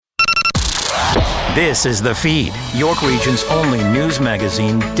This is The Feed, York Region's only news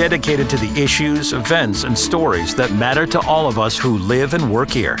magazine dedicated to the issues, events, and stories that matter to all of us who live and work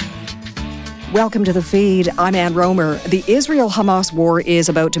here. Welcome to The Feed. I'm Ann Romer. The Israel-Hamas war is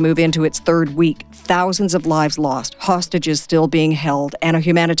about to move into its third week. Thousands of lives lost, hostages still being held, and a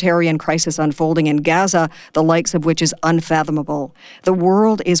humanitarian crisis unfolding in Gaza, the likes of which is unfathomable. The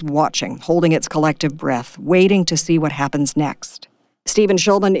world is watching, holding its collective breath, waiting to see what happens next. Stephen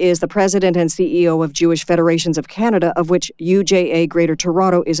Shulman is the president and CEO of Jewish Federations of Canada, of which UJA Greater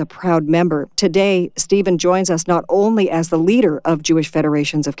Toronto is a proud member. Today, Stephen joins us not only as the leader of Jewish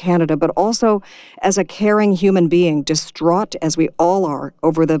Federations of Canada, but also as a caring human being, distraught as we all are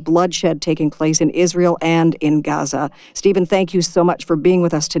over the bloodshed taking place in Israel and in Gaza. Stephen, thank you so much for being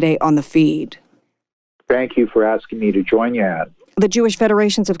with us today on The Feed. Thank you for asking me to join you, Ann. The Jewish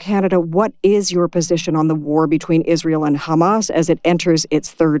Federations of Canada, what is your position on the war between Israel and Hamas as it enters its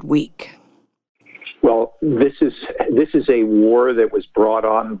third week? Well, this is a war that was brought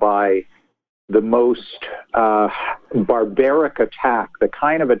on by the most barbaric attack, the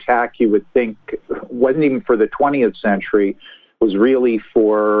kind of attack you would think wasn't even for the 20th century, was really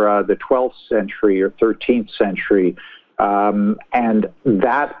for the 12th century or 13th century. And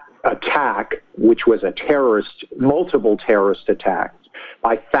that attack, which was multiple terrorist attacks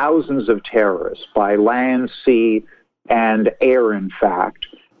by thousands of terrorists, by land, sea, and air, in fact,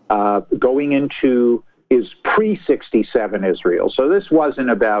 going into is pre-67 Israel. So this wasn't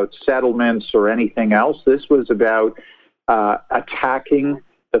about settlements or anything else. This was about attacking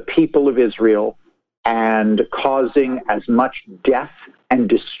the people of Israel and causing as much death and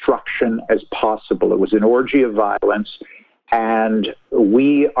destruction as possible. It was an orgy of violence. And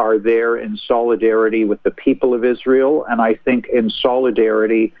we are there in solidarity with the people of Israel, and I think in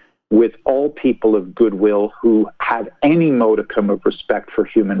solidarity with all people of goodwill who have any modicum of respect for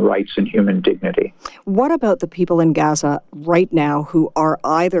human rights and human dignity. What about the people in Gaza right now who are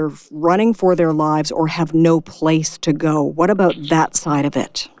either running for their lives or have no place to go? What about that side of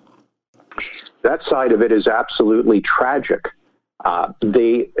it? That side of it is absolutely tragic.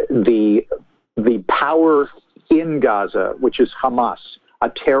 The power in Gaza, which is Hamas, a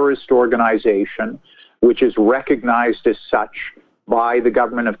terrorist organization, which is recognized as such by the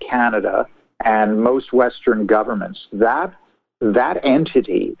government of Canada and most Western governments. That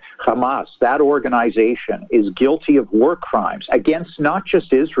entity, Hamas, that organization, is guilty of war crimes against not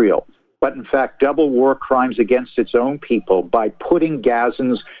just Israel, but in fact double war crimes against its own people by putting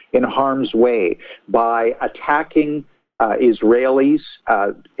Gazans in harm's way, by attacking Israelis,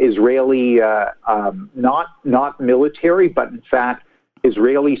 not military, but in fact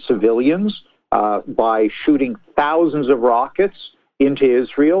Israeli civilians, by shooting thousands of rockets into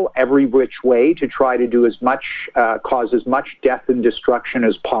Israel every which way to try to do cause as much death and destruction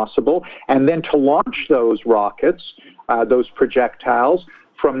as possible, and then to launch those rockets, those projectiles,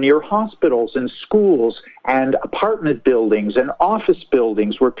 from near hospitals and schools and apartment buildings and office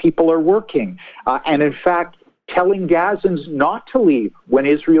buildings where people are working, and in fact telling Gazans not to leave when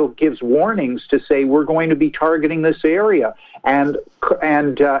Israel gives warnings to say we're going to be targeting this area, and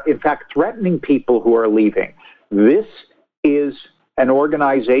in fact threatening people who are leaving. This is an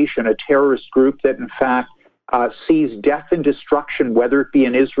organization, a terrorist group that in fact sees death and destruction, whether it be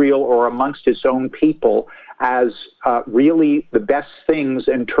in Israel or amongst its own people, as really the best things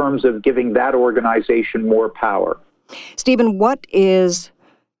in terms of giving that organization more power. Stephen, what is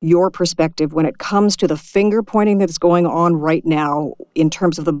your perspective when it comes to the finger pointing that's going on right now in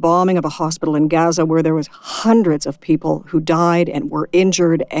terms of the bombing of a hospital in Gaza where there was hundreds of people who died and were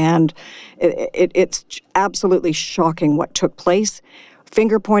injured, and it's absolutely shocking what took place.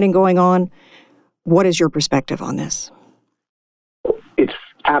 Finger pointing going on. What is your perspective on this? It's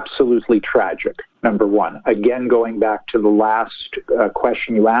absolutely tragic, number one. Again, going back to the last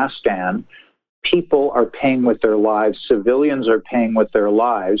question you asked, Anne, people are paying with their lives, civilians are paying with their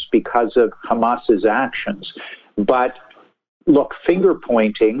lives because of Hamas's actions. But look, finger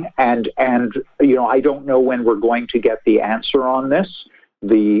pointing, and I don't know when we're going to get the answer on this.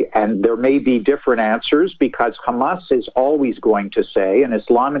 And there may be different answers because Hamas is always going to say, and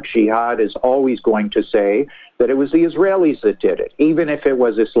Islamic Jihad is always going to say, that it was the Israelis that did it, even if it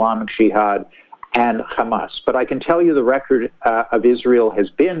was Islamic Jihad and Hamas. But I can tell you the record of Israel has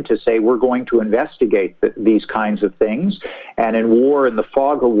been to say we're going to investigate these kinds of things. And in war, in the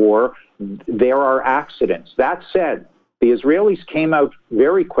fog of war, there are accidents. That said, the Israelis came out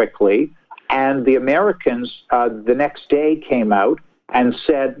very quickly, and the Americans the next day came out and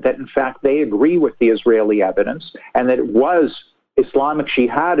said that, in fact, they agree with the Israeli evidence and that it was Islamic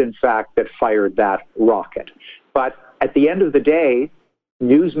Jihad, in fact, that fired that rocket. But at the end of the day,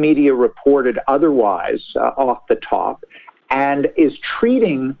 news media reported otherwise off the top, and is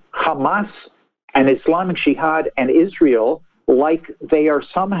treating Hamas and Islamic Jihad and Israel like they are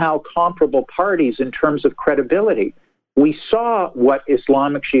somehow comparable parties in terms of credibility. We saw what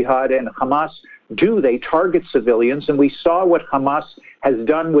Islamic Jihad and Hamas do. They target civilians, and we saw what Hamas has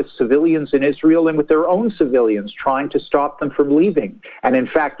done with civilians in Israel and with their own civilians, trying to stop them from leaving, and in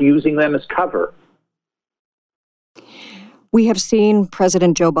fact using them as cover. We have seen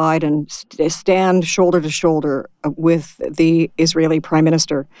President Joe Biden stand shoulder to shoulder with the Israeli Prime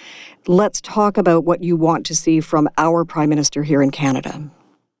Minister. Let's talk about what you want to see from our Prime Minister here in Canada.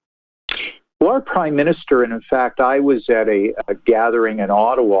 Well, our Prime Minister, and in fact, I was at a gathering in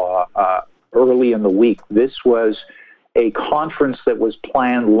Ottawa early in the week. This was a conference that was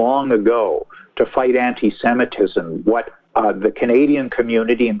planned long ago to fight anti-Semitism. What the Canadian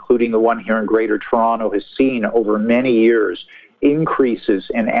community, including the one here in Greater Toronto, has seen over many years increases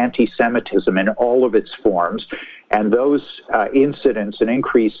in anti-Semitism in all of its forms. And those incidents and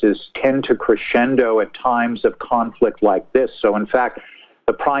increases tend to crescendo at times of conflict like this. So, in fact,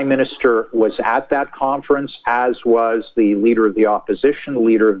 the Prime Minister was at that conference, as was the Leader of the Opposition, the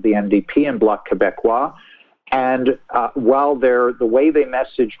Leader of the NDP and Bloc Québécois. And while the way they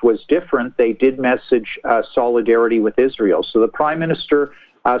messaged was different, they did message solidarity with Israel. So the Prime Minister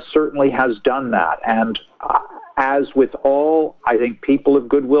certainly has done that. And as with all, I think, people of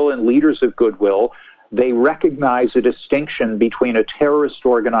goodwill and leaders of goodwill, they recognize a distinction between a terrorist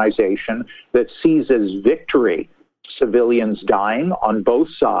organization that sees as victory civilians dying on both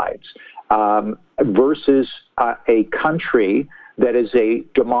sides versus a country that is a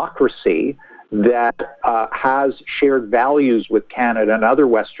democracy that has shared values with Canada and other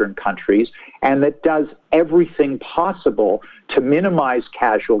Western countries, and that does everything possible to minimize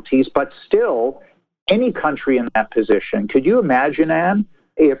casualties, but still, any country in that position. Could you imagine, Anne,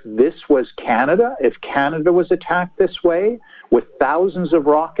 if this was Canada, if Canada was attacked this way, with thousands of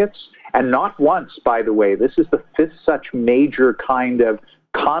rockets, and not once, by the way, this is the fifth such major kind of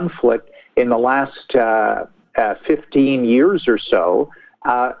conflict in the last 15 years or so,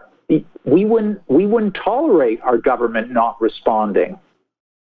 we wouldn't tolerate our government not responding.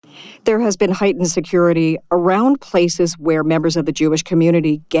 There has been heightened security around places where members of the Jewish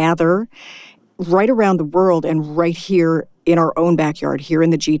community gather right around the world and right here in our own backyard, here in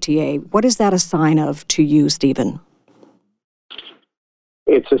the GTA. What is that a sign of to you, Stephen?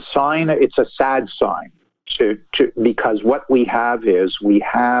 It's a sign, it's a sad sign, because what we have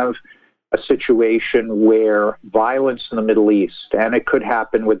a situation where violence in the Middle East, and it could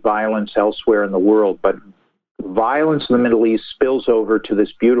happen with violence elsewhere in the world, but violence in the Middle East spills over to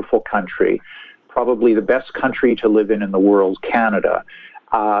this beautiful country, probably the best country to live in the world, Canada.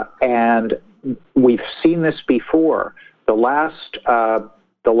 And we've seen this before. The last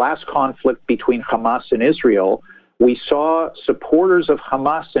conflict between Hamas and Israel, we saw supporters of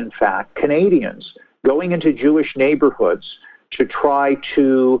Hamas, in fact, Canadians, going into Jewish neighborhoods to try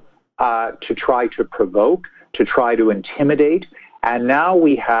to provoke, to try to intimidate. And now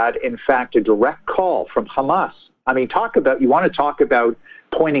we had, in fact, a direct call from Hamas. I mean, you want to talk about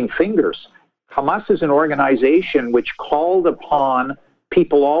pointing fingers. Hamas is an organization which called upon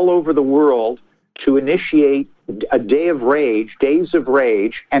people all over the world to initiate a days of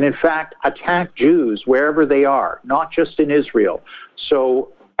rage, and in fact, attack Jews wherever they are, not just in Israel.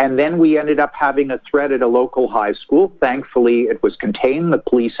 And then we ended up having a threat at a local high school. Thankfully, it was contained. The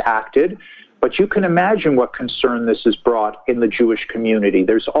police acted. But you can imagine what concern this has brought in the Jewish community.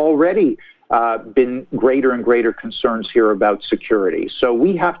 There's already been greater and greater concerns here about security. So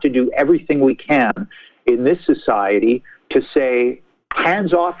we have to do everything we can in this society to say,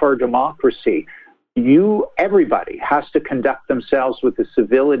 hands off our democracy. Everybody has to conduct themselves with the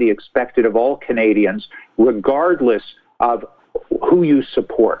civility expected of all Canadians, regardless of who you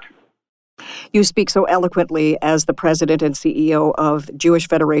support. You speak so eloquently as the president and CEO of Jewish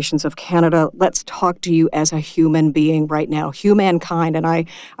Federations of Canada. Let's talk to you as a human being right now, humankind. And I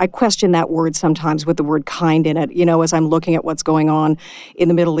question that word sometimes with the word kind in it, as I'm looking at what's going on in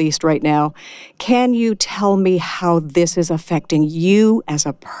the Middle East right now. Can you tell me how this is affecting you as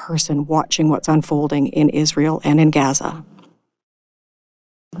a person watching what's unfolding in Israel and in Gaza?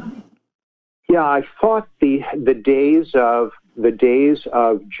 Yeah, I thought the days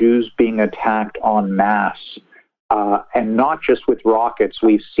of Jews being attacked en masse, and not just with rockets,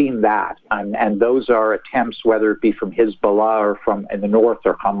 we've seen that, and those are attempts, whether it be from Hezbollah or from in the north,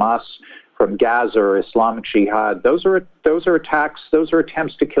 or Hamas from Gaza or Islamic Jihad. Those are attacks. Those are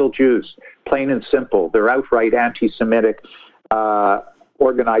attempts to kill Jews, plain and simple. They're outright anti-Semitic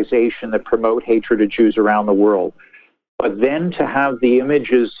organization that promote hatred of Jews around the world. But then to have the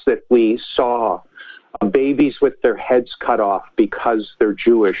images that we saw of babies with their heads cut off because they're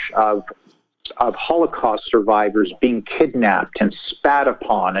Jewish, of Holocaust survivors being kidnapped and spat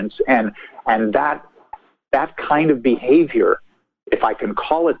upon, and that kind of behavior, if I can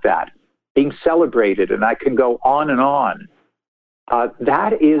call it that, being celebrated, and I can go on and on.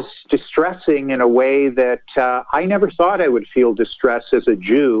 That is distressing in a way that I never thought I would feel distress as a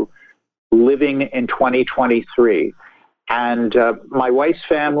Jew living in 2023. And my wife's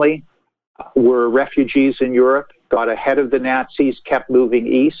family were refugees in Europe, got ahead of the Nazis, kept moving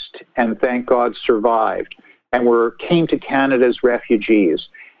east, and thank God survived, and came to Canada as refugees.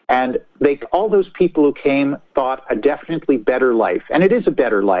 And all those people who came thought a definitely better life. And it is a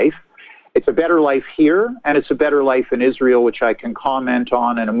better life. It's a better life here, and it's a better life in Israel, which I can comment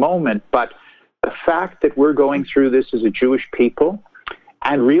on in a moment. But the fact that we're going through this as a Jewish people,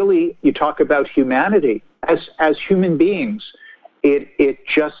 and really, you talk about humanity, as human beings, it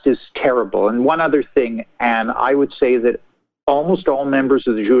just is terrible. And one other thing, and I would say that almost all members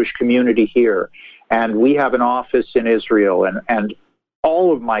of the Jewish community here, and we have an office in Israel, and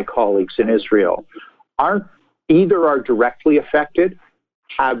all of my colleagues in Israel are directly affected,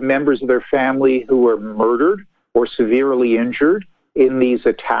 have members of their family who were murdered or severely injured in these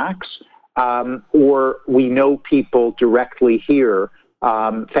attacks, or we know people directly here,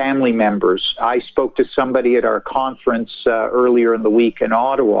 family members. I spoke to somebody at our conference earlier in the week in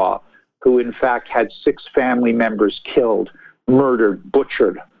Ottawa who in fact had 6 family members killed, murdered,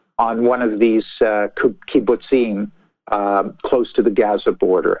 butchered on one of these kibbutzim close to the Gaza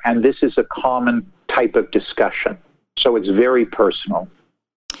border. And this is a common type of discussion. So it's very personal.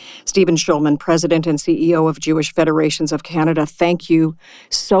 Stephen Shulman, President and CEO of Jewish Federations of Canada, thank you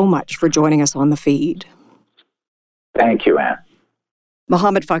so much for joining us on the feed. Thank you, Anne.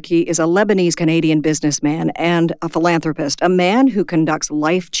 Mohamad Fakih is a Lebanese-Canadian businessman and a philanthropist, a man who conducts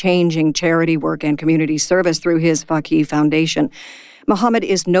life-changing charity work and community service through his Fakih Foundation. Mohamad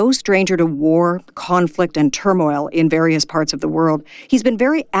is no stranger to war, conflict, and turmoil in various parts of the world. He's been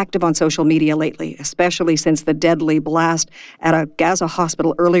very active on social media lately, especially since the deadly blast at a Gaza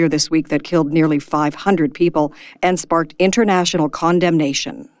hospital earlier this week that killed nearly 500 people and sparked international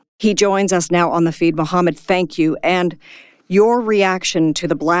condemnation. He joins us now on the feed. Mohamad, thank you. And your reaction to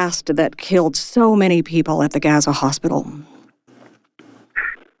the blast that killed so many people at the Gaza hospital.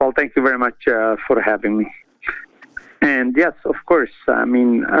 Well, thank you very much for having me. And yes, of course, I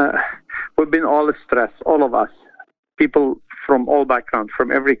mean, we've been all stressed, all of us, people from all backgrounds, from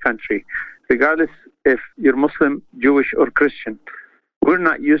every country, regardless if you're Muslim, Jewish, or Christian. We're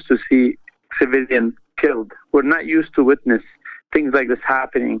not used to see civilians killed. We're not used to witness things like this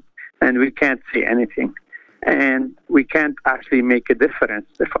happening, and we can't see anything. And we can't actually make a difference.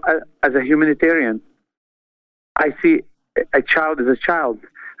 As a humanitarian, I see a child as a child,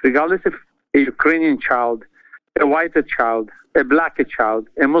 regardless if a Ukrainian child, a white child, a black child,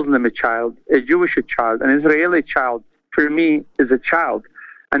 a Muslim child, a Jewish child, an Israeli child, for me, is a child.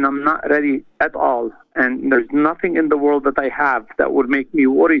 And I'm not ready at all. And there's nothing in the world that I have that would make me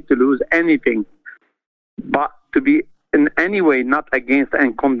worry to lose anything, but to be in any way not against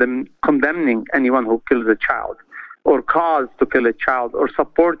and condemning anyone who kills a child, or cause to kill a child, or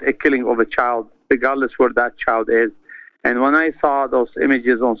support a killing of a child, regardless where that child is. And when I saw those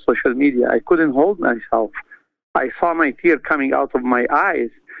images on social media, I couldn't hold myself. I saw my tear coming out of my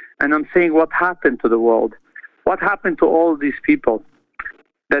eyes, and I'm saying, what happened to the world? What happened to all these people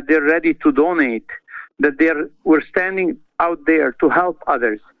that they're ready to donate, that we're standing out there to help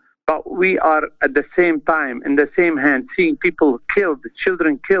others, but we are at the same time, in the same hand, seeing people killed,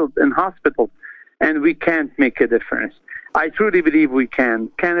 children killed in hospitals, and we can't make a difference. I truly believe we can.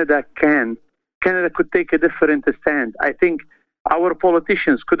 Canada can. Canada could take a different stand. I think our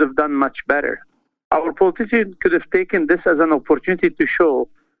politicians could have done much better. Our politicians could have taken this as an opportunity to show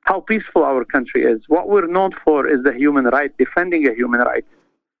how peaceful our country is. What we're known for is the human right, defending a human right,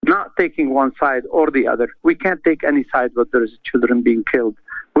 not taking one side or the other. We can't take any side, but there's children being killed.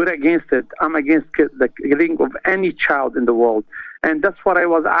 We're against it. I'm against the killing of any child in the world. And that's what I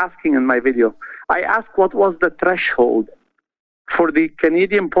was asking in my video. I asked what was the threshold for the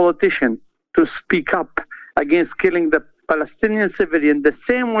Canadian politician to speak up against killing the Palestinian civilian the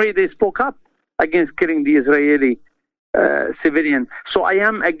same way they spoke up against killing the Israeli civilian. So I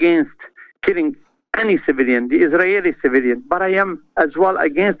am against killing any civilian, the Israeli civilian, but I am as well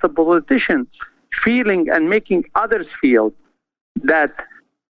against the politician feeling and making others feel that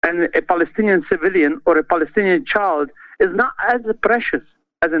a Palestinian civilian or a Palestinian child is not as precious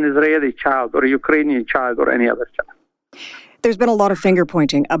as an Israeli child or a Ukrainian child or any other child. There's been a lot of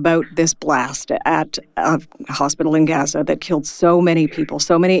finger-pointing about this blast at a hospital in Gaza that killed so many people,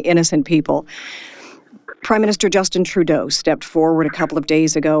 so many innocent people. Prime Minister Justin Trudeau stepped forward a couple of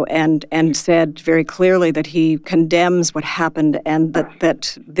days ago and said very clearly that he condemns what happened and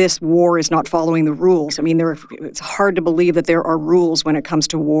that this war is not following the rules. I mean, it's hard to believe that there are rules when it comes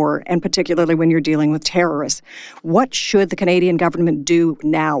to war, and particularly when you're dealing with terrorists. What should the Canadian government do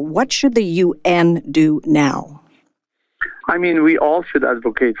now? What should the UN do now? I mean, we all should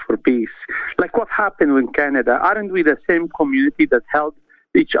advocate for peace. Like what happened in Canada, aren't we the same community that held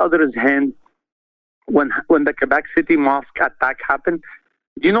each other's hand when the Quebec City mosque attack happened?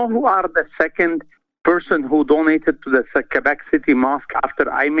 Do you know who are the second person who donated to the Quebec City mosque after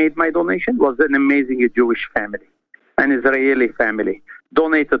I made my donation? Was an amazing Jewish family, an Israeli family,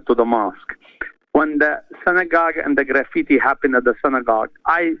 donated to the mosque. When the synagogue and the graffiti happened at the synagogue,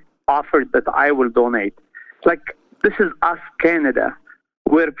 I offered that I will donate. Like, this is us, Canada,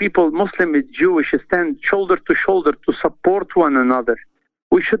 where people, Muslim and Jewish, stand shoulder to shoulder to support one another.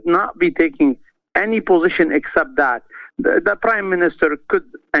 We should not be taking any position except that. The Prime Minister could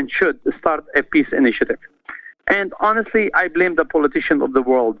and should start a peace initiative. And honestly, I blame the politicians of the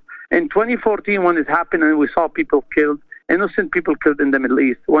world. In 2014, when it happened and we saw people killed, innocent people killed in the Middle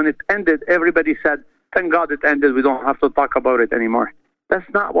East, when it ended, everybody said, thank God it ended, we don't have to talk about it anymore. That's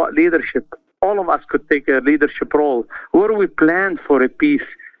not what leadership. All of us could take a leadership role where we plan for a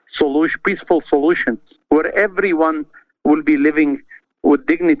peaceful solution, where everyone will be living with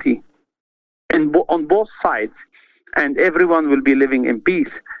dignity on both sides, and everyone will be living in peace.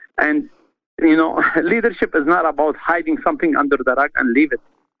 And, you know, leadership is not about hiding something under the rug and leave it.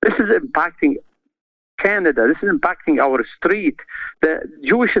 This is impacting Canada. This is impacting our street. The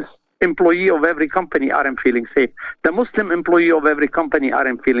Jewish employee of every company aren't feeling safe. The Muslim employee of every company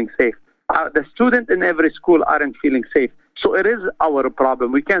aren't feeling safe. The student in every school aren't feeling safe. So it is our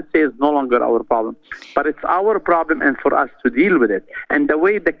problem. We can't say it's no longer our problem, but it's our problem, and for us to deal with it. And the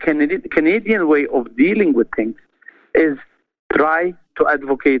way the Canadian way of dealing with things is try to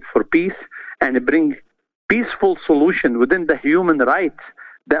advocate for peace and bring peaceful solution within the human rights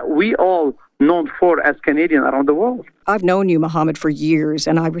that we all known for as Canadians around the world. I've known you, Mohamad, for years,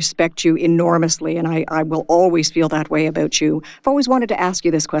 and I respect you enormously, and I will always feel that way about you. I've always wanted to ask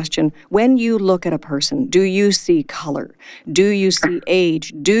you this question. When you look at a person, do you see color? Do you see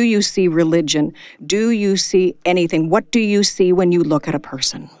age? Do you see religion? Do you see anything? What do you see when you look at a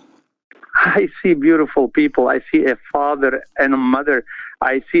person? I see beautiful people. I see a father and a mother.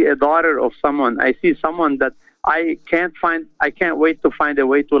 I see a daughter of someone. I see someone that I can't wait to find a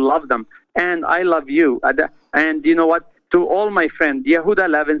way to love them. And I love you. And you know what? To all my friends, Yehuda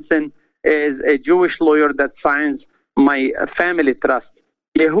Levinson is a Jewish lawyer that signs my family trust.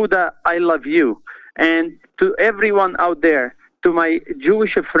 Yehuda, I love you. And to everyone out there, to my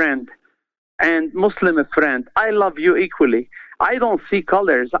Jewish friend and Muslim friend, I love you equally. I don't see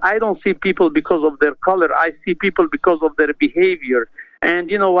colors. I don't see people because of their color. I see people because of their behavior.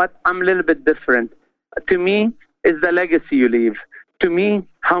 And you know what? I'm a little bit different. To me, it's the legacy you leave. To me,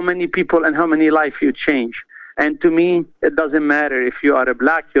 how many people and how many lives you change. And to me, it doesn't matter if you are a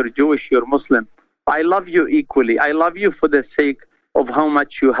black, you're Jewish, you're Muslim. I love you equally. I love you for the sake of how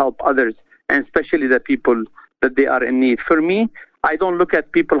much you help others, and especially the people that they are in need. For me, I don't look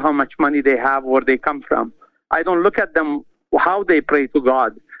at people how much money they have, where they come from. I don't look at them how they pray to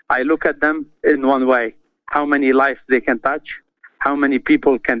God. I look at them in one way. How many lives they can touch? How many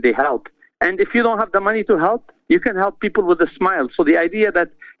people can they help? And if you don't have the money to help, you can help people with a smile. So the idea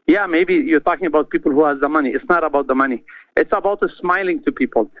that, yeah, maybe you're talking about people who has the money. It's not about the money. It's about smiling to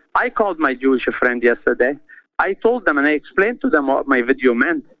people. I called my Jewish friend yesterday. I told them and I explained to them what my video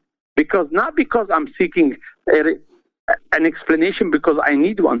meant. Not because I'm seeking an explanation because I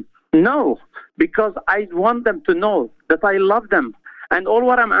need one. No, because I want them to know that I love them. And all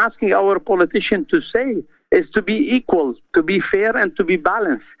what I'm asking our politicians to say is to be equal, to be fair, and to be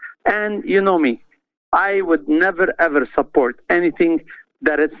balanced. And you know me, I would never, ever support anything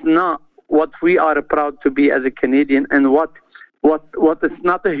that is not what we are proud to be as a Canadian, and what is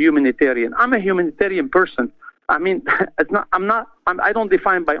not a humanitarian. I'm a humanitarian person. I mean, I don't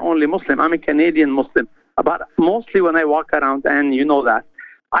define by only Muslim. I'm a Canadian Muslim. But mostly when I walk around, and you know that,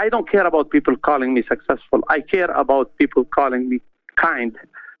 I don't care about people calling me successful. I care about people calling me kind.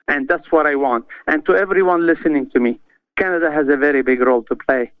 And that's what I want. And to everyone listening to me, Canada has a very big role to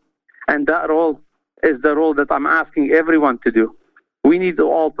play. And that role is the role that I'm asking everyone to do. We need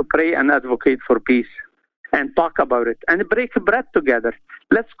all to pray and advocate for peace and talk about it and break bread together.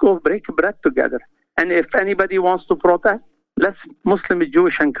 Let's go break bread together. And if anybody wants to protest, let's Muslim,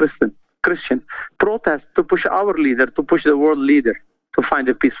 Jewish, and Christian. Christian, protest to push our leader, to push the world leader to find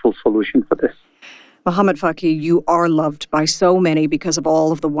a peaceful solution for this. Mohamad Fakih, you are loved by so many because of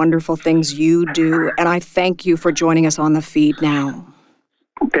all of the wonderful things you do, and I thank you for joining us on the feed now.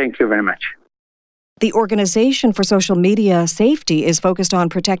 Thank you very much. The Organization for Social Media Safety is focused on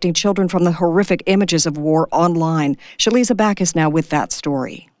protecting children from the horrific images of war online. Shaliza Bacchus now with that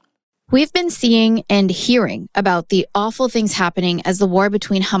story. We've been seeing and hearing about the awful things happening as the war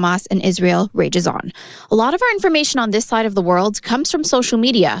between Hamas and Israel rages on. A lot of our information on this side of the world comes from social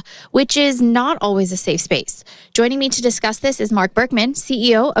media, which is not always a safe space. Joining me to discuss this is Mark Berkman,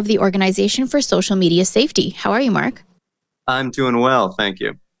 CEO of the Organization for Social Media Safety. How are you, Mark? I'm doing well, thank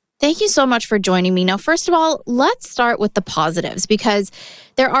you. Thank you so much for joining me. Now, first of all, let's start with the positives, because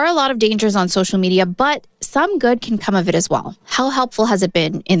there are a lot of dangers on social media, but some good can come of it as well. How helpful has it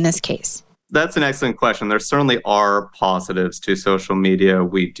been in this case? That's an excellent question. There certainly are positives to social media.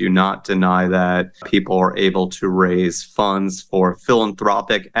 We do not deny that people are able to raise funds for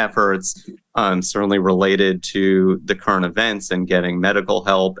philanthropic efforts, certainly related to the current events and getting medical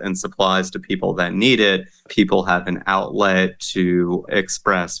help and supplies to people that need it. People have an outlet to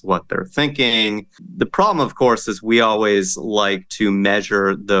express what they're thinking. The problem, of course, is we always like to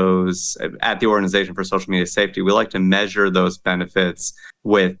measure those at the Organization for Social Media Safety. We like to measure those benefits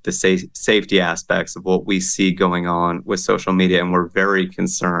with the safety aspects of what we see going on with social media. And we're very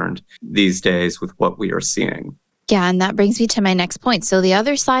concerned these days with what we are seeing. Yeah, and that brings me to my next point. So the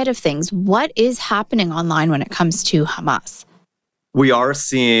other side of things, what is happening online when it comes to Hamas? We are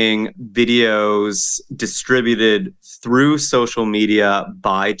seeing videos distributed through social media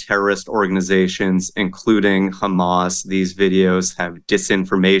by terrorist organizations, including Hamas. These videos have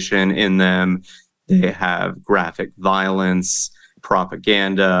disinformation in them. They have graphic violence,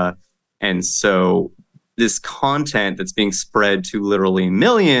 propaganda. And so this content that's being spread to literally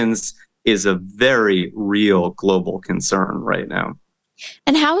millions is a very real global concern right now.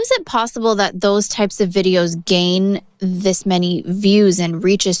 And how is it possible that those types of videos gain this many views and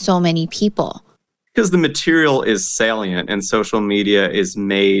reaches so many people? Because the material is salient, and social media is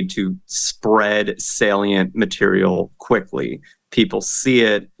made to spread salient material quickly. People see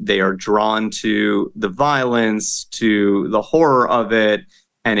it, they are drawn to the violence, to the horror of it,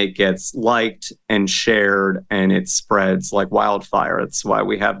 and it gets liked and shared, and it spreads like wildfire. That's why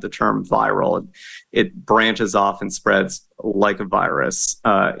we have the term viral. It branches off and spreads like a virus,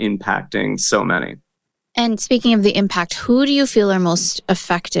 impacting so many. And speaking of the impact, who do you feel are most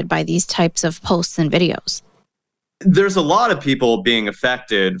affected by these types of posts and videos? There's a lot of people being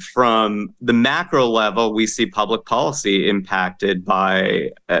affected. From the macro level, we see public policy impacted by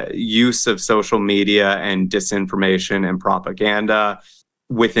use of social media and disinformation and propaganda.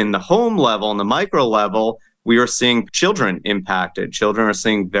 Within the home level and the micro level, we are seeing children impacted. Children are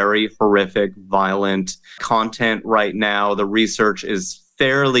seeing very horrific, violent content right now. The research is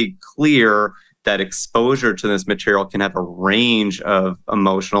fairly clear that exposure to this material can have a range of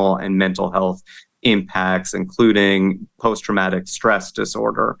emotional and mental health impacts, including post-traumatic stress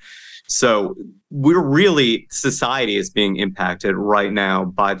disorder. So society is being impacted right now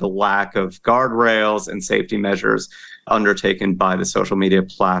by the lack of guardrails and safety measures undertaken by the social media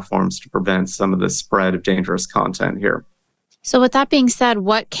platforms to prevent some of the spread of dangerous content here. So with that being said,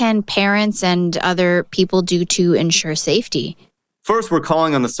 what can parents and other people do to ensure safety? First, we're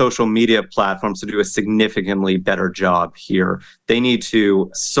calling on the social media platforms to do a significantly better job here. They need to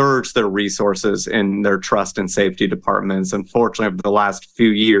surge their resources in their trust and safety departments. Unfortunately, over the last few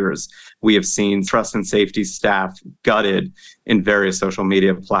years, we have seen trust and safety staff gutted in various social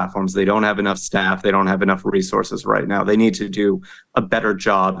media platforms. They don't have enough staff. They don't have enough resources right now. They need to do a better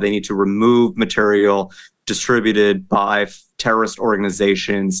job. They need to remove material distributed by terrorist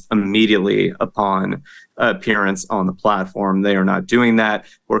organizations immediately upon appearance on the platform. They are not doing that.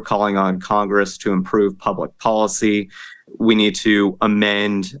 We're calling on Congress to improve public policy. We need to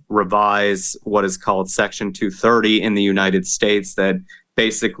revise what is called Section 230 in the United States that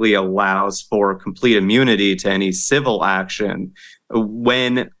basically allows for complete immunity to any civil action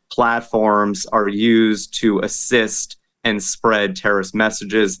when platforms are used to assist and spread terrorist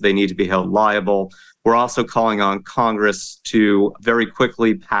messages. They need to be held liable. We're also calling on Congress to very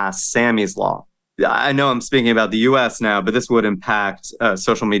quickly pass SAMI's law. I know I'm speaking about the U.S. now, but this would impact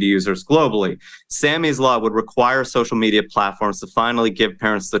social media users globally. SAMI's law would require social media platforms to finally give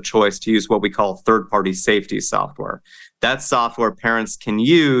parents the choice to use what we call third-party safety software. That's software parents can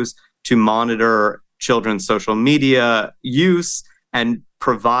use to monitor children's social media use and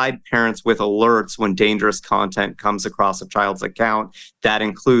provide parents with alerts when dangerous content comes across a child's account. That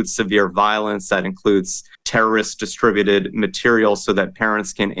includes severe violence, that includes terrorist distributed material, so that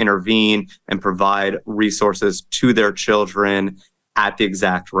parents can intervene and provide resources to their children at the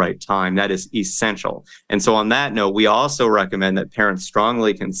exact right time. That is essential. And so on that note, we also recommend that parents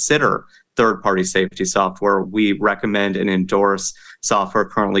strongly consider third-party safety software. We recommend and endorse software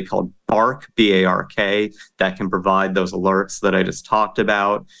currently called Bark, B-A-R-K, that can provide those alerts that I just talked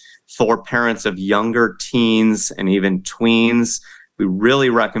about. For parents of younger teens and even tweens, we really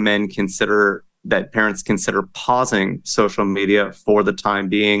recommend that parents consider pausing social media for the time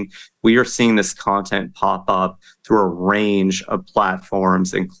being. We are seeing this content pop up through a range of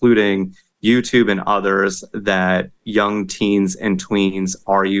platforms, including YouTube and others, that young teens and tweens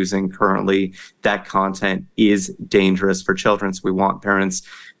are using currently. That content is dangerous for children. So we want parents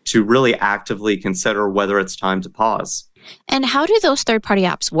to really actively consider whether it's time to pause. And how do those third-party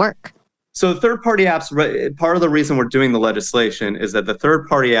apps work? So third-party apps, part of the reason we're doing the legislation is that the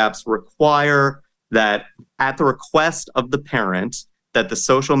third-party apps require that at the request of the parent, that the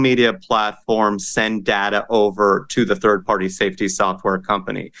social media platform send data over to the third-party safety software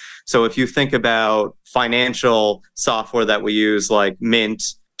company. So if you think about financial software that we use, like Mint,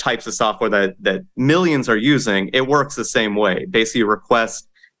 types of software that millions are using, it works the same way. Basically, you request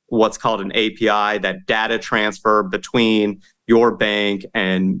what's called an API, that data transfer between your bank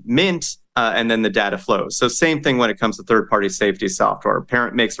and Mint, and then the data flows. So same thing when it comes to third-party safety software. A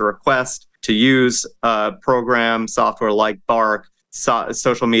parent makes a request to use a program, software like Bark.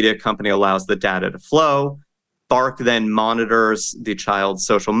 Social media company allows the data to flow. Bark then monitors the child's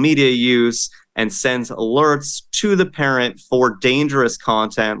social media use and sends alerts to the parent for dangerous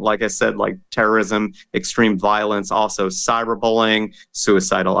content, like I said, like terrorism, extreme violence, also cyberbullying,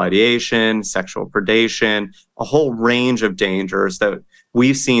 suicidal ideation, sexual predation, a whole range of dangers that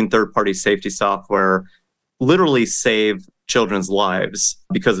we've seen third-party safety software literally save children's lives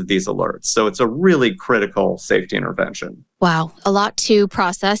because of these alerts. So it's a really critical safety intervention. Wow, a lot to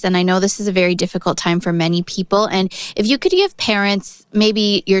process. And I know this is a very difficult time for many people. And if you could give parents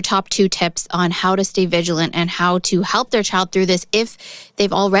maybe your top 2 tips on how to stay vigilant and how to help their child through this, if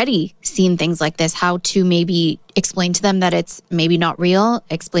they've already seen things like this, how to maybe explain to them that it's maybe not real,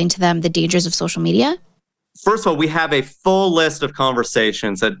 explain to them the dangers of social media? First of all, we have a full list of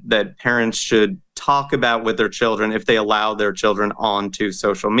conversations that parents should talk about with their children if they allow their children onto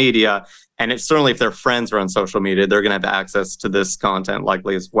social media. And it's certainly if their friends are on social media, they're going to have access to this content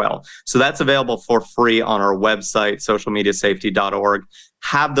likely as well. So that's available for free on our website, socialmediasafety.org.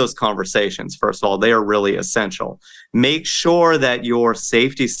 Have those conversations. First of all, they are really essential. Make sure that your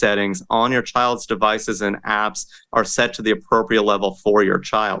safety settings on your child's devices and apps are set to the appropriate level for your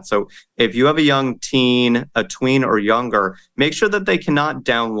child. So if you have a young teen, a tween or younger, make sure that they cannot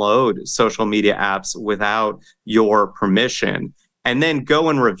download social media apps without your permission. And then go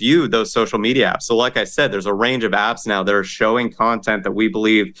and review those social media apps. So like I said, there's a range of apps now that are showing content that we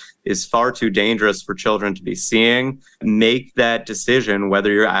believe is far too dangerous for children to be seeing. Make that decision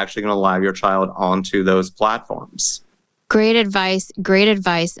whether you're actually going to allow your child onto those platforms. Great advice. Great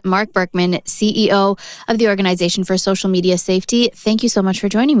advice. Mark Berkman, CEO of the Organization for Social Media Safety. Thank you so much for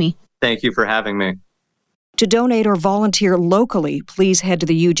joining me. Thank you for having me. To donate or volunteer locally, please head to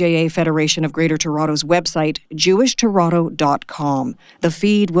the UJA Federation of Greater Toronto's website, jewishtoronto.com. The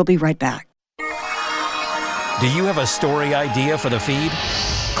feed will be right back. Do you have a story idea for the feed?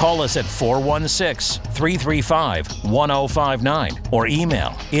 Call us at 416-335-1059 or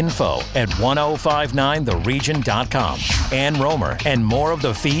email info@1059theregion.com. Ann Romer and more of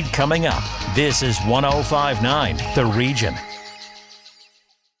the feed coming up. This is 1059 The Region.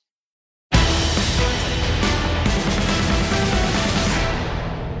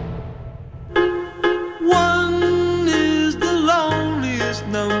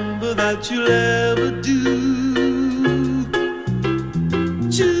 That you'll ever do.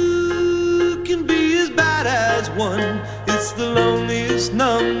 2 can be as bad as 1. It's the loneliest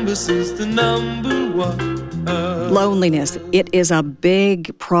number since the number 1. Loneliness. It is a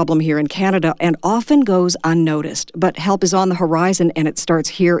big problem here in Canada and often goes unnoticed. But help is on the horizon, and it starts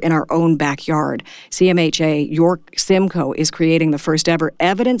here in our own backyard. CMHA York-Simcoe is creating the first ever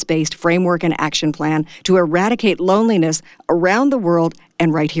evidence-based framework and action plan to eradicate loneliness around the world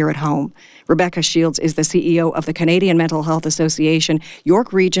and right here at home. Rebecca Shields is the CEO of the Canadian Mental Health Association,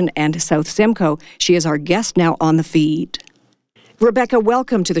 York Region and South Simcoe. She is our guest now on the feed. Rebecca,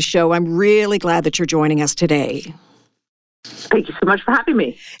 welcome to the show. I'm really glad that you're joining us today. Thank you so much for having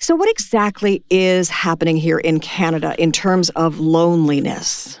me. So what exactly is happening here in Canada in terms of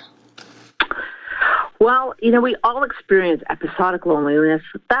loneliness? Well, we all experience episodic loneliness.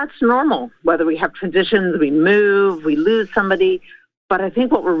 That's normal. Whether we have transitions, we move, we lose somebody. But I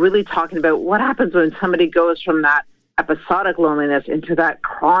think what we're really talking about, what happens when somebody goes from that episodic loneliness into that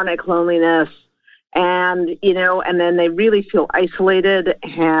chronic loneliness, and then they really feel isolated,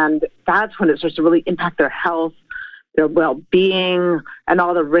 and that's when it starts to really impact their health, their well-being, and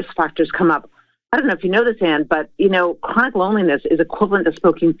all the risk factors come up. I don't know if you know this, Anne, but, chronic loneliness is equivalent to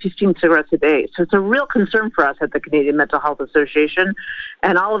smoking 15 cigarettes a day. So it's a real concern for us at the Canadian Mental Health Association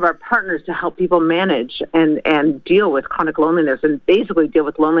and all of our partners to help people manage and deal with chronic loneliness and basically deal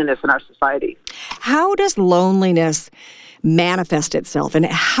with loneliness in our society. How does loneliness manifest itself, and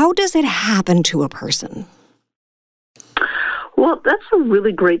how does it happen to a person? Well, that's a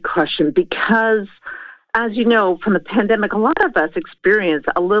really great question because, as you know, from the pandemic, a lot of us experience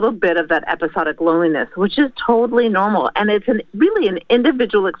a little bit of that episodic loneliness, which is totally normal. And it's really an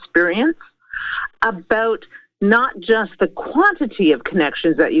individual experience about not just the quantity of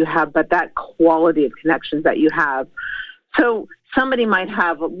connections that you have, but that quality of connections that you have. So somebody might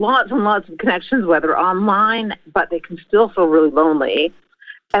have lots and lots of connections, whether online, but they can still feel really lonely.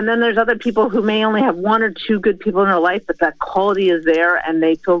 And then there's other people who may only have one or two good people in their life, but that quality is there and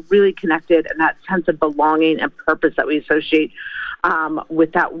they feel really connected, and that sense of belonging and purpose that we associate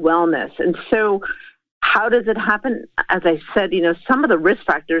with that wellness. And so how does it happen? As I said, some of the risk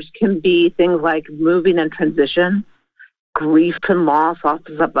factors can be things like moving and transition, grief and loss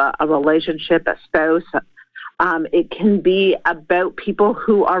of a relationship, a spouse. It can be about people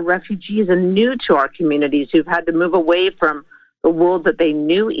who are refugees and new to our communities who've had to move away from the world that they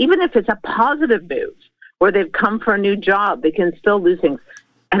knew. Even if it's a positive move where they've come for a new job, they can still lose things.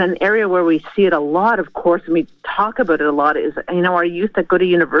 And an area where we see it a lot, of course, and we talk about it a lot, is, our youth that go to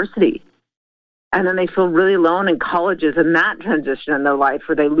university. And then they feel really alone in colleges and that transition in their life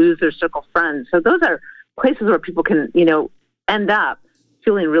where they lose their circle of friends. So those are places where people can, end up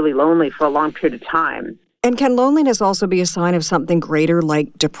feeling really lonely for a long period of time. And can loneliness also be a sign of something greater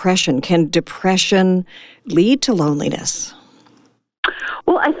like depression? Can depression lead to loneliness?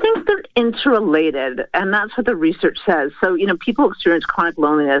 Well, I think they're interrelated, and that's what the research says. So, people who experience chronic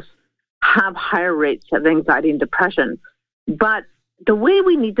loneliness have higher rates of anxiety and depression. But the way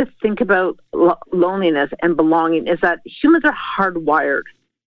we need to think about loneliness and belonging is that humans are hardwired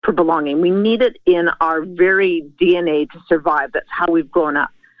for belonging. We need it in our very DNA to survive. That's how we've grown up.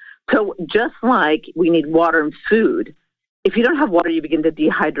 So just like we need water and food, if you don't have water, you begin to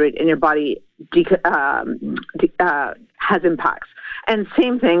dehydrate and your body has impacts. And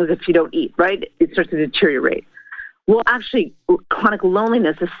same things if you don't eat, right? It starts to deteriorate. Well, actually, chronic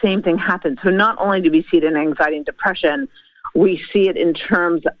loneliness, the same thing happens. So not only do we see it in anxiety and depression, we see it in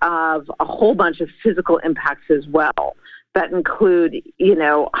terms of a whole bunch of physical impacts as well. That include,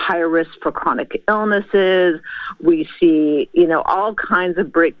 higher risk for chronic illnesses. We see, all kinds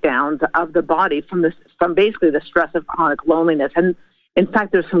of breakdowns of the body from basically the stress of chronic loneliness. And in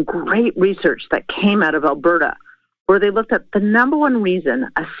fact, there's some great research that came out of Alberta where they looked at the number one reason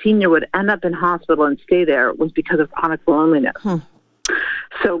a senior would end up in hospital and stay there was because of chronic loneliness.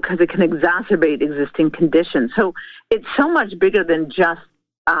 So, because it can exacerbate existing conditions. So it's so much bigger than just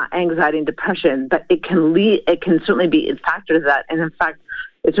anxiety and depression, but it can certainly be a factor to that. And in fact,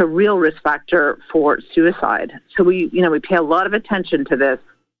 it's a real risk factor for suicide. So we pay a lot of attention to this.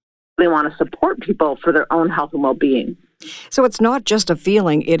 They want to support people for their own health and well-being. So it's not just a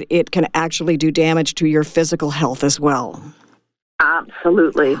feeling, it can actually do damage to your physical health as well.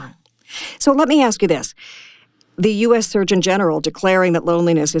 Absolutely. So let me ask you this. The U.S. Surgeon General declaring that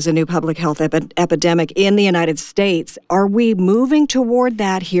loneliness is a new public health epidemic in the United States. Are we moving toward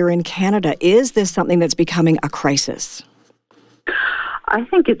that here in Canada? Is this something that's becoming a crisis? I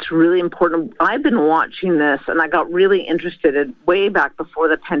think it's really important. I've been watching this, and I got really interested in way back before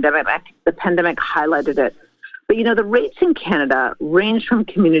the pandemic. I think the pandemic highlighted it. But, the rates in Canada range from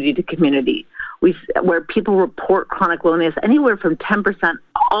community to community, where people report chronic loneliness anywhere from 10%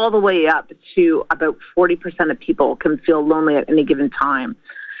 all the way up to about 40% of people can feel lonely at any given time.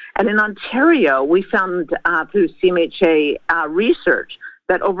 And in Ontario, we found through CMHA research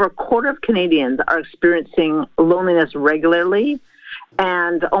that over a quarter of Canadians are experiencing loneliness regularly,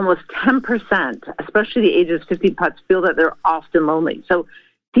 and almost 10%, especially the ages 50 plus, feel that they're often lonely. So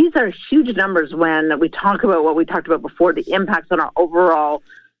these are huge numbers when we talk about what we talked about before, the impacts on our overall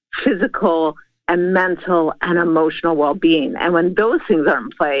physical and mental and emotional well-being. And when those things are in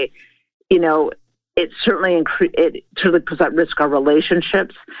play, it certainly puts at risk our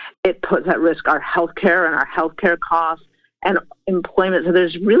relationships. It puts at risk our healthcare and our healthcare costs and employment. So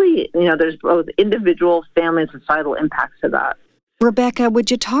there's really, there's both individual, family, and societal impacts to that. Rebecca,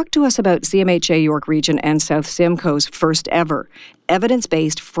 would you talk to us about CMHA York Region and South Simcoe's first ever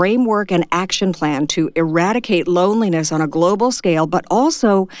evidence-based framework and action plan to eradicate loneliness on a global scale, but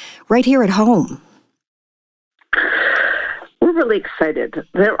also right here at home? We're really excited.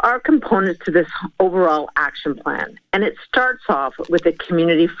 There are components to this overall action plan, and it starts off with a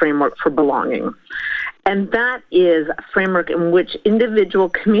community framework for belonging. And that is a framework in which individual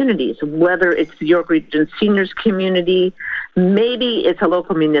communities, whether it's the York Region seniors community, maybe it's a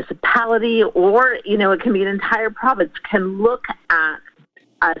local municipality, or, it can be an entire province, can look at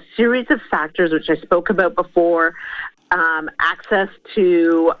a series of factors, which I spoke about before, access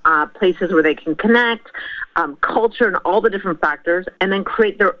to places where they can connect, culture and all the different factors, and then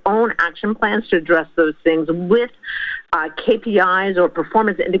create their own action plans to address those things with KPIs or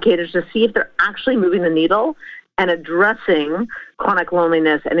performance indicators to see if they're actually moving the needle and addressing chronic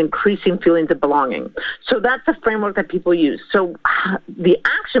loneliness and increasing feelings of belonging. So that's the framework that people use. So the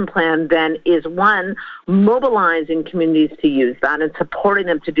action plan then is, one, mobilizing communities to use that and supporting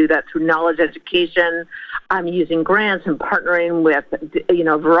them to do that through knowledge education, using grants and partnering with,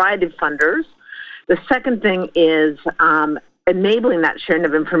 a variety of funders. The second thing is enabling that sharing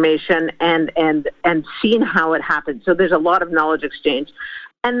of information and seeing how it happens. So there's a lot of knowledge exchange.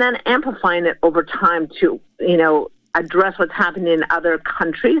 And then amplifying it over time to, address what's happening in other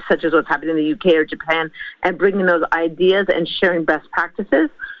countries, such as what's happening in the UK or Japan, and bringing those ideas and sharing best practices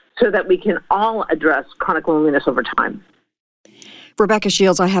so that we can all address chronic loneliness over time. Rebecca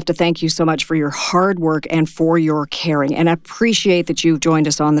Shields, I have to thank you so much for your hard work and for your caring, and I appreciate that you've joined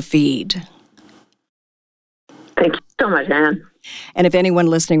us on the feed. Thank you so much, Anne. And if anyone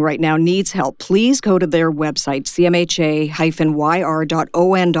listening right now needs help, please go to their website,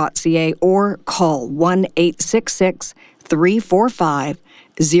 cmha-yr.on.ca, or call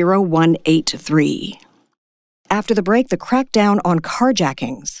 1-866-345-0183. After the break, the crackdown on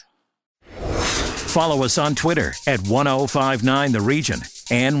carjackings. Follow us on Twitter at 1059 The Region.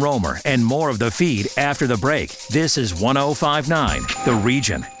 Ann Romer and more of the feed after the break. This is 1059 The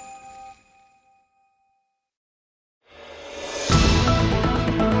Region.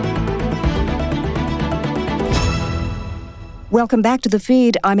 Welcome back to the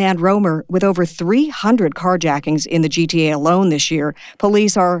feed. I'm Ann Romer. With over 300 carjackings in the GTA alone this year,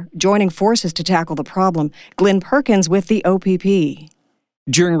 police are joining forces to tackle the problem. Glenn Perkins with the OPP.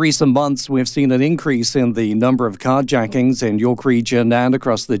 During recent months, we've seen an increase in the number of carjackings in York Region and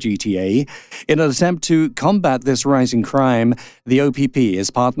across the GTA. In an attempt to combat this rising crime, the OPP is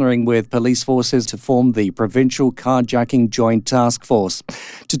partnering with police forces to form the Provincial Carjacking Joint Task Force.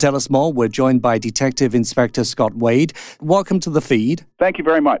 To tell us more, we're joined by Detective Inspector Scott Wade. Welcome to the feed. Thank you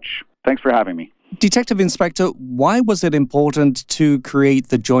very much. Thanks for having me. Detective Inspector, why was it important to create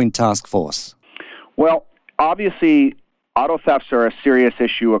the Joint Task Force? Well, obviously, auto thefts are a serious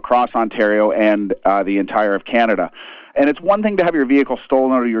issue across Ontario and the entire of Canada. And it's one thing to have your vehicle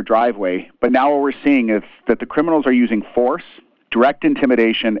stolen out of your driveway, but now what we're seeing is that the criminals are using force, direct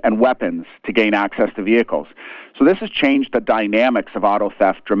intimidation, and weapons to gain access to vehicles. So this has changed the dynamics of auto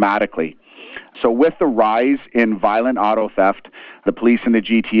theft dramatically. So with the rise in violent auto theft, the police in the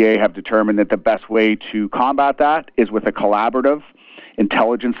GTA have determined that the best way to combat that is with a collaborative,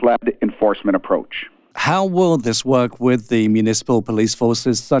 intelligence-led enforcement approach. How will this work with the municipal police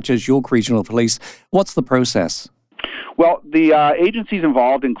forces, such as York Regional Police? What's the process? Well, the agencies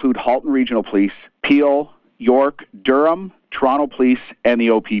involved include Halton Regional Police, Peel, York, Durham, Toronto Police, and the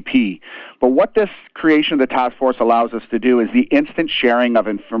OPP. But what this creation of the task force allows us to do is the instant sharing of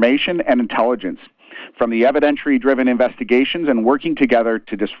information and intelligence from the evidentiary-driven investigations and working together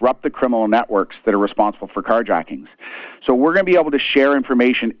to disrupt the criminal networks that are responsible for carjackings. So we're going to be able to share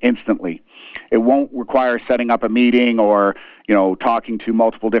information instantly. It won't require setting up a meeting or, talking to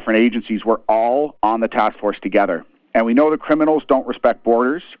multiple different agencies. We're all on the task force together. And we know the criminals don't respect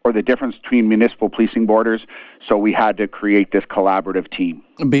borders or the difference between municipal policing borders, so we had to create this collaborative team.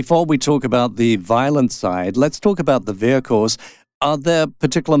 Before we talk about the violent side, let's talk about the vehicles. Are there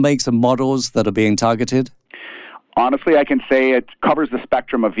particular makes and models that are being targeted? Honestly, I can say it covers the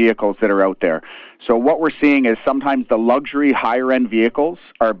spectrum of vehicles that are out there. So what we're seeing is sometimes the luxury higher-end vehicles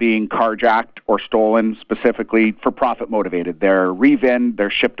are being carjacked or stolen specifically for profit motivated. They're re-VINed,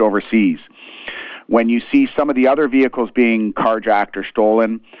 they're shipped overseas. When you see some of the other vehicles being carjacked or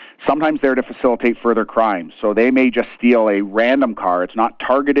stolen, sometimes they're to facilitate further crimes. So they may just steal a random car. It's not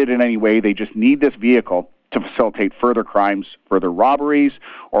targeted in any way. They just need this vehicle to facilitate further crimes, further robberies,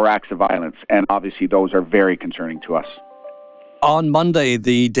 or acts of violence. And obviously, those are very concerning to us. On Monday,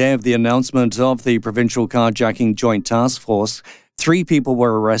 the day of the announcement of the Provincial Carjacking Joint Task Force, 3 people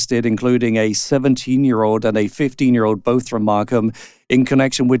were arrested, including a 17-year-old and a 15-year-old, both from Markham, in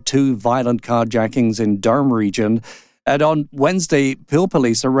connection with 2 violent carjackings in Durham region. And on Wednesday, Peel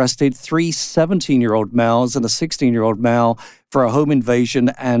Police arrested 3 17-year-old males and a 16-year-old male for a home invasion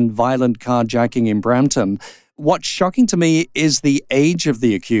and violent carjacking in Brampton. What's shocking to me is the age of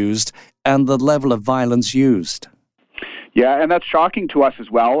the accused and the level of violence used. Yeah, and that's shocking to us as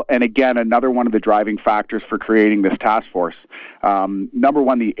well. And again, another one of the driving factors for creating this task force. Number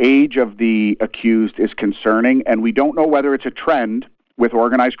one, the age of the accused is concerning, and we don't know whether it's a trend with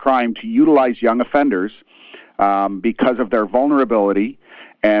organized crime to utilize young offenders because of their vulnerability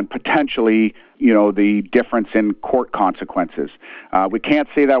and potentially, the difference in court consequences. We can't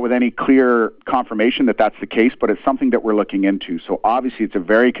say that with any clear confirmation that that's the case, but it's something that we're looking into. So obviously it's a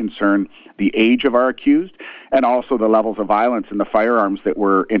very concern, the age of our accused, and also the levels of violence and the firearms that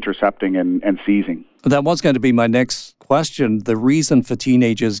we're intercepting and seizing. That was going to be my next question. The reason for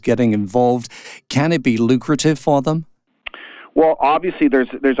teenagers getting involved, can it be lucrative for them? Well, obviously,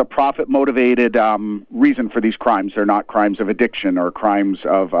 there's a profit-motivated reason for these crimes. They're not crimes of addiction or crimes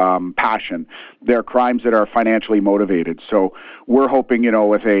of passion. They're crimes that are financially motivated. So we're hoping,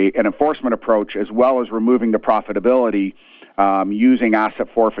 with an enforcement approach, as well as removing the profitability, using asset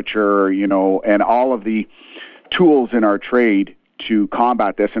forfeiture, and all of the tools in our trade to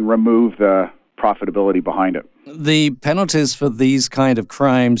combat this and remove the profitability behind it. The penalties for these kind of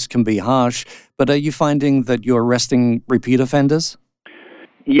crimes can be harsh, but are you finding that you're arresting repeat offenders?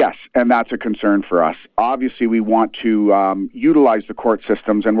 Yes, and that's a concern for us. Obviously, we want to utilize the court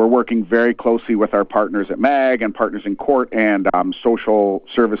systems, and we're working very closely with our partners at MAG and partners in court and social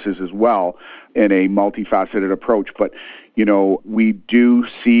services as well in a multifaceted approach. But, we do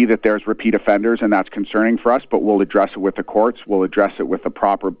see that there's repeat offenders, and that's concerning for us, but we'll address it with the courts. We'll address it with the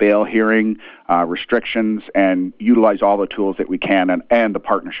proper bail hearing, restrictions, and utilize all the tools that we can and the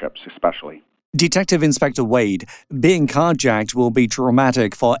partnerships especially. Detective Inspector Wade, being carjacked will be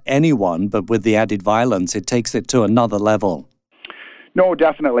traumatic for anyone, but with the added violence, it takes it to another level. No,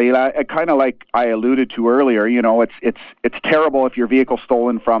 definitely. Kind of like I alluded to earlier, it's terrible if your vehicle's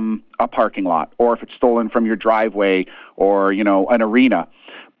stolen from a parking lot or if it's stolen from your driveway or, an arena.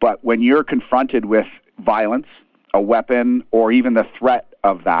 But when you're confronted with violence, a weapon, or even the threat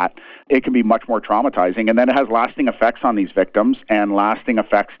of that, it can be much more traumatizing. And then it has lasting effects on these victims and lasting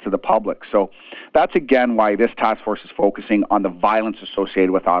effects to the public. So that's, again, why this task force is focusing on the violence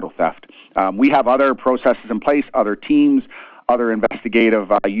associated with auto theft. We have other processes in place, other teams, other investigative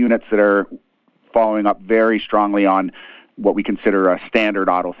units that are following up very strongly on what we consider a standard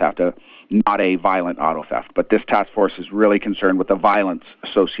auto theft, not a violent auto theft. But this task force is really concerned with the violence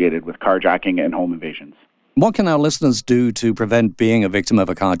associated with carjacking and home invasions. What can our listeners do to prevent being a victim of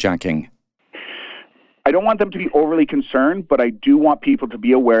a carjacking? I don't want them to be overly concerned, but I do want people to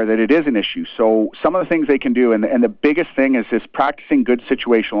be aware that it is an issue. So some of the things they can do, and the biggest thing is practicing good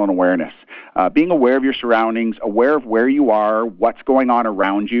situational awareness. Being aware of your surroundings, aware of where you are, what's going on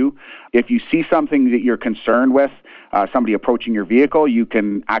around you. If you see something that you're concerned with, somebody approaching your vehicle, you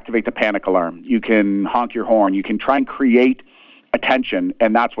can activate the panic alarm. You can honk your horn. You can try and create attention,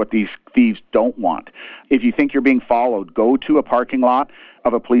 and that's what these thieves don't want. If you think you're being followed, go to a parking lot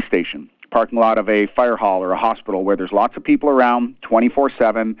of a police station, parking lot of a fire hall or a hospital where there's lots of people around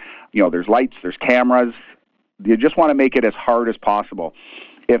 24/7. There's lights, there's cameras. You just want to make it as hard as possible.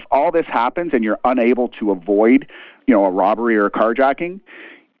 If all this happens and you're unable to avoid, a robbery or a carjacking,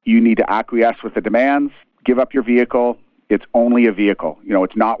 you need to acquiesce with the demands, give up your vehicle. It's only a vehicle.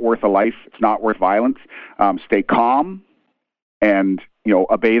 It's not worth a life. It's not worth violence. Stay calm and,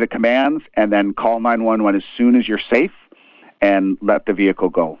 obey the commands, and then call 911 as soon as you're safe and let the vehicle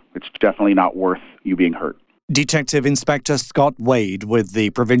go. It's definitely not worth you being hurt. Detective Inspector Scott Wade with the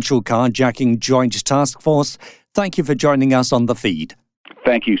Provincial Carjacking Joint Task Force, thank you for joining us on The Feed.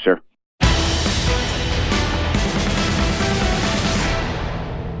 Thank you, sir.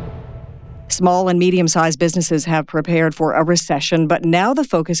 Small and medium-sized businesses have prepared for a recession, but now the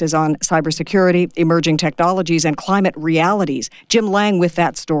focus is on cybersecurity, emerging technologies, and climate realities. Jim Lang with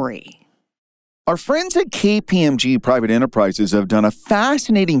that story. Our friends at KPMG Private Enterprises have done a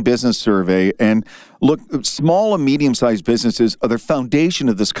fascinating business survey, and look, small and medium-sized businesses are the foundation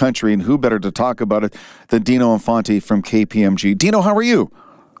of this country, and who better to talk about it than Dino Infante from KPMG. Dino, how are you?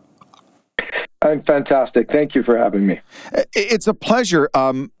 I'm fantastic. Thank you for having me. It's a pleasure.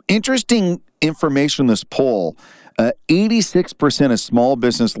 Interesting information in this poll. 86% of small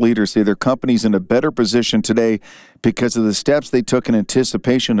business leaders say their company's in a better position today because of the steps they took in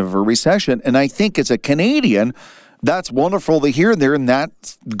anticipation of a recession. And I think as a Canadian, that's wonderful to hear. They're in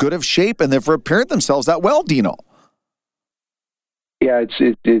that good of shape and they've prepared themselves that well, Dino. Yeah,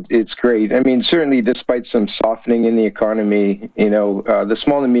 it's great. I mean, certainly, despite some softening in the economy, the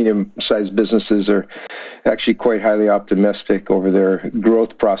small and medium-sized businesses are actually quite highly optimistic over their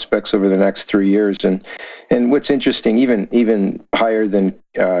growth prospects over the next 3 years. And what's interesting, even higher than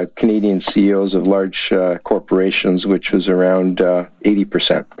Canadian CEOs of large corporations, which was around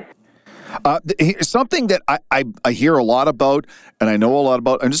 80%. Something that I hear a lot about, and I know a lot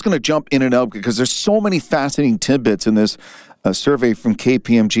about. I'm just going to jump in and out because there's so many fascinating tidbits in this survey from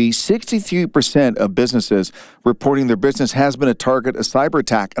KPMG. 63% of businesses reporting their business has been a target of cyber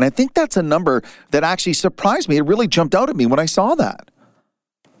attack, and I think that's a number that actually surprised me. It really jumped out at me when I saw that.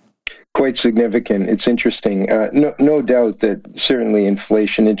 Quite significant. It's interesting. No doubt that certainly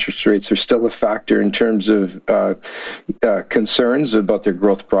inflation, interest rates are still a factor in terms of concerns about their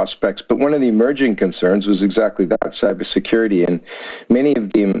growth prospects. But one of the emerging concerns was exactly that, cybersecurity. And many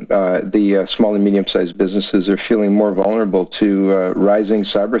of the small and medium-sized businesses are feeling more vulnerable to rising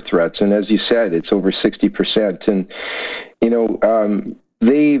cyber threats. And as you said, it's over 60%. And,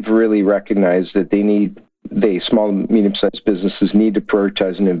 they've really recognized that small and medium-sized businesses need to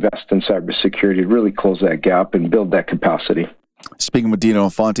prioritize and invest in cybersecurity to really close that gap and build that capacity. Speaking with Dino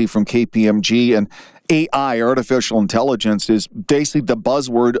Infante from KPMG, and AI, artificial intelligence, is basically the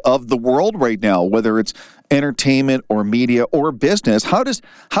buzzword of the world right now, whether it's entertainment or media or business. How does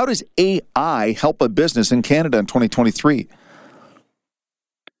AI help a business in Canada in 2023?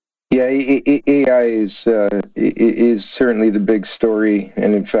 Yeah, AI is certainly the big story,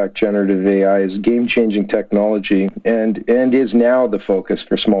 and in fact, generative AI is game-changing technology, and is now the focus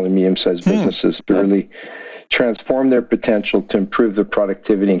for small and medium-sized businesses to really transform their potential to improve their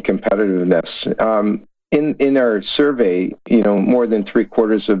productivity and competitiveness. In our survey, more than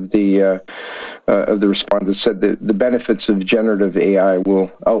 3/4 of the respondents said that the benefits of generative AI will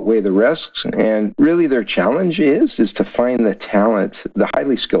outweigh the risks, and really their challenge is to find the talent, the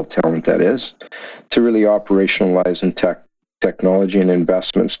highly skilled talent that is, to really operationalize in technology and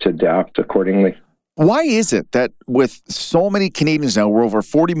investments to adapt accordingly. Why is it that with so many Canadians now, we're over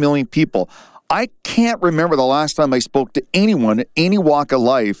 40 million people, I can't remember the last time I spoke to anyone, any walk of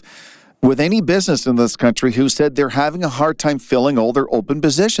life, with any business in this country who said they're having a hard time filling all their open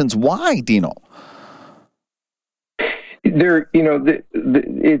positions? Why, Dino?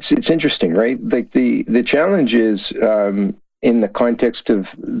 It's interesting, right? Like the challenge is in the context of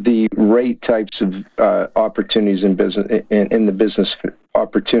the right types of opportunities in business, in the business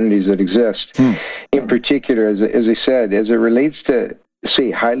opportunities that exist. In particular, as I said, as it relates to, say,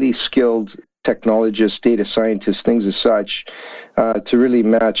 highly skilled technologists, data scientists, things as such, to really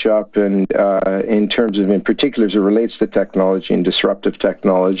match up, and in terms of, in particular, as it relates to technology and disruptive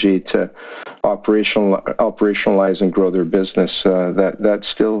technology, to operationalize and grow their business, that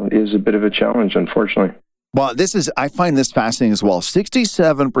still is a bit of a challenge, unfortunately. Well, I find this fascinating as well.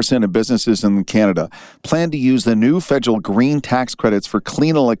 67% of businesses in Canada plan to use the new federal green tax credits for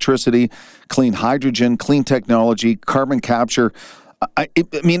clean electricity, clean hydrogen, clean technology, carbon capture. I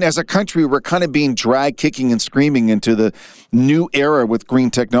mean, as a country, we're kind of being dragged kicking and screaming into the new era with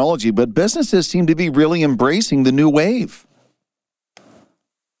green technology, but businesses seem to be really embracing the new wave.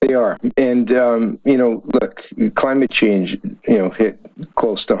 They are. And, look, climate change, hit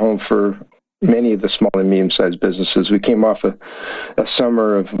close to home for many of the small and medium-sized businesses. We came off a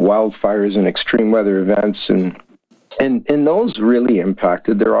summer of wildfires and extreme weather events, and those really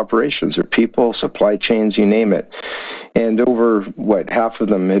impacted their operations, their people, supply chains, you name it. And over, half of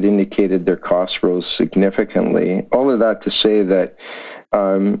them had indicated their costs rose significantly. All of that to say that,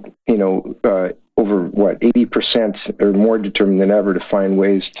 over 80% are more determined than ever to find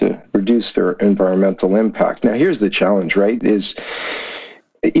ways to reduce their environmental impact. Now, here's the challenge, right, is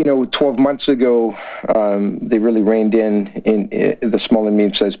 12 months ago, they really reined in the small and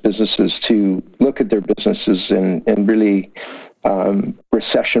medium-sized businesses to look at their businesses and really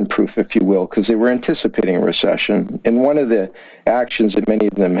recession-proof, if you will, because they were anticipating a recession. And one of the actions that many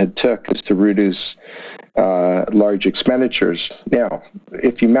of them had took is to reduce large expenditures. Now,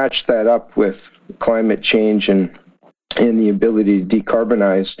 if you match that up with climate change and the ability to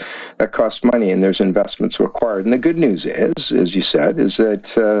decarbonize, that costs money, and there's investments required. And the good news is, as you said, is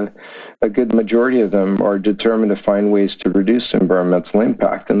that a good majority of them are determined to find ways to reduce environmental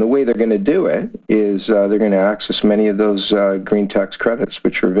impact. And the way they're going to do it is they're going to access many of those green tax credits,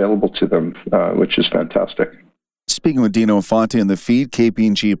 which are available to them, which is fantastic. Speaking with Dino Infante in the feed,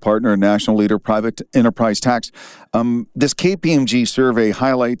 KPMG partner and national leader, private enterprise tax. This KPMG survey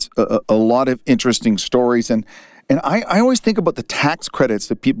highlights a lot of interesting stories, and I always think about the tax credits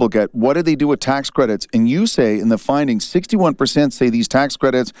that people get. What do they do with tax credits? And you say in the findings, 61% say these tax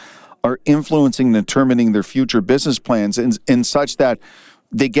credits are influencing and determining their future business plans in such that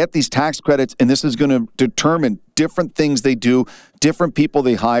they get these tax credits, and this is going to determine different things they do, different people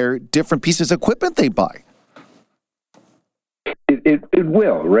they hire, different pieces of equipment they buy. It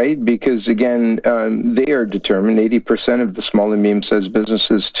will, right? Because, again, they are determined, 80% of the small and medium-sized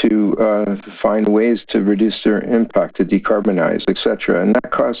businesses, to find ways to reduce their impact, to decarbonize, et cetera. And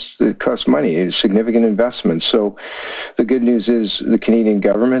that costs money, a significant investment. So the good news is the Canadian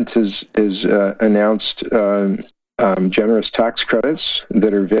government has announced generous tax credits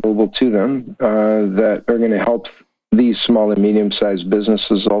that are available to them that are going to help these small and medium-sized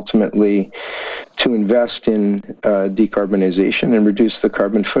businesses ultimately to invest in decarbonization and reduce the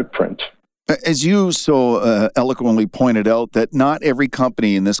carbon footprint. As you so eloquently pointed out, that not every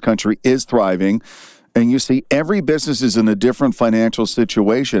company in this country is thriving, and you see every business is in a different financial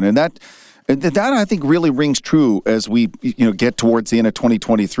situation, and that I think really rings true as we get towards the end of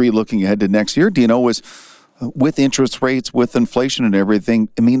 2023, looking ahead to next year. Dino, is with interest rates, with inflation and everything.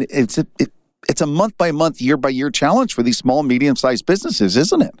 I mean, it's a month-by-month, year-by-year challenge for these small, medium-sized businesses,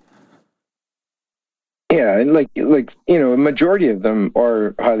 isn't it? Yeah, and a majority of them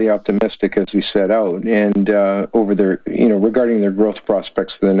are highly optimistic, as we set out, and over their, regarding their growth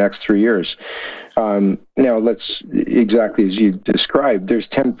prospects for the next 3 years. Now, exactly as you described, there's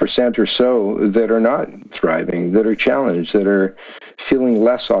 10% or so that are not thriving, that are challenged, that are feeling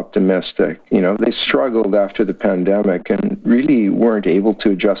less optimistic. They struggled after the pandemic and really weren't able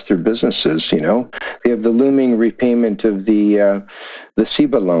to adjust their businesses. They have the looming repayment of the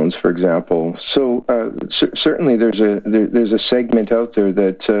CEBA loans, for example. So certainly there's a segment out there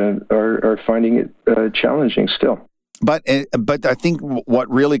that are finding it challenging still. But I think what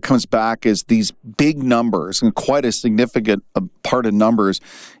really comes back is these big numbers, and quite a significant part of numbers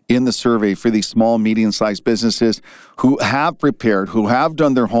in the survey for these small, medium-sized businesses who have prepared, who have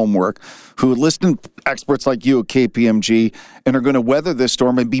done their homework, who listen to experts like you at KPMG and are going to weather this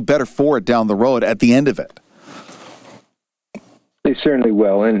storm and be better for it down the road at the end of it. They certainly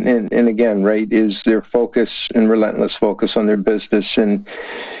will. And again, right, is their focus and relentless focus on their business and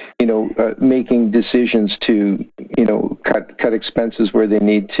making decisions to, cut expenses where they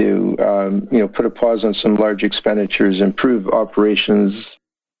need to, put a pause on some large expenditures, improve operations,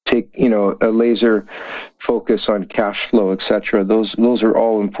 take, a laser focus on cash flow, et cetera. Those are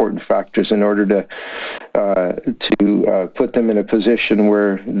all important factors in order to put them in a position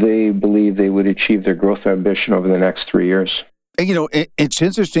where they believe they would achieve their growth ambition over the next 3 years. It's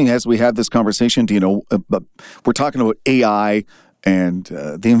interesting as we have this conversation, we're talking about AI and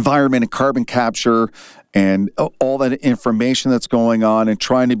the environment and carbon capture and all that information that's going on and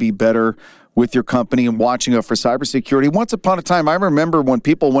trying to be better with your company and watching out for cybersecurity. Once upon a time, I remember when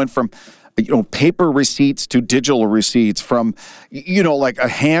people went from paper receipts to digital receipts, from, like a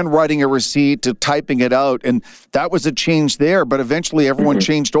handwriting a receipt to typing it out. And that was a change there. But eventually everyone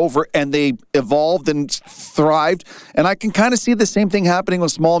changed over and they evolved and thrived. And I can kind of see the same thing happening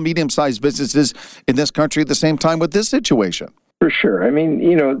with small, medium-sized businesses in this country at the same time with this situation. For sure. I mean,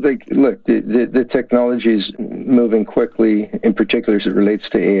 look, the technology is moving quickly, in particular as it relates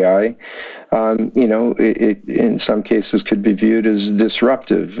to AI. It in some cases could be viewed as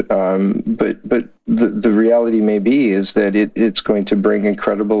disruptive, but the reality may be is that it's going to bring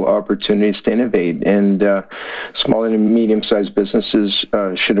incredible opportunities to innovate, and small and medium-sized businesses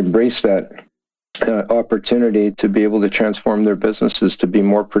should embrace that opportunity to be able to transform their businesses to be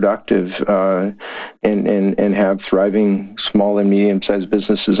more productive and have thriving small and medium-sized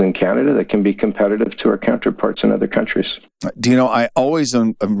businesses in Canada that can be competitive to our counterparts in other countries. I always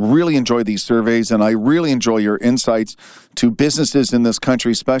really enjoy these surveys, and I really enjoy your insights to businesses in this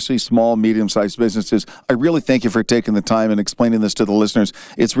country, especially small, medium-sized businesses. I really thank you for taking the time and explaining this to the listeners.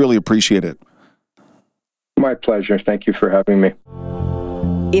 It's really appreciated. My pleasure. Thank you for having me.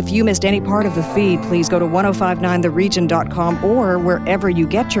 If you missed any part of the feed, please go to 1059theregion.com or wherever you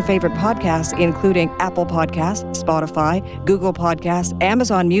get your favorite podcasts, including Apple Podcasts, Spotify, Google Podcasts,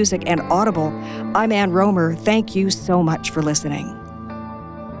 Amazon Music, and Audible. I'm Ann Romer. Thank you so much for listening.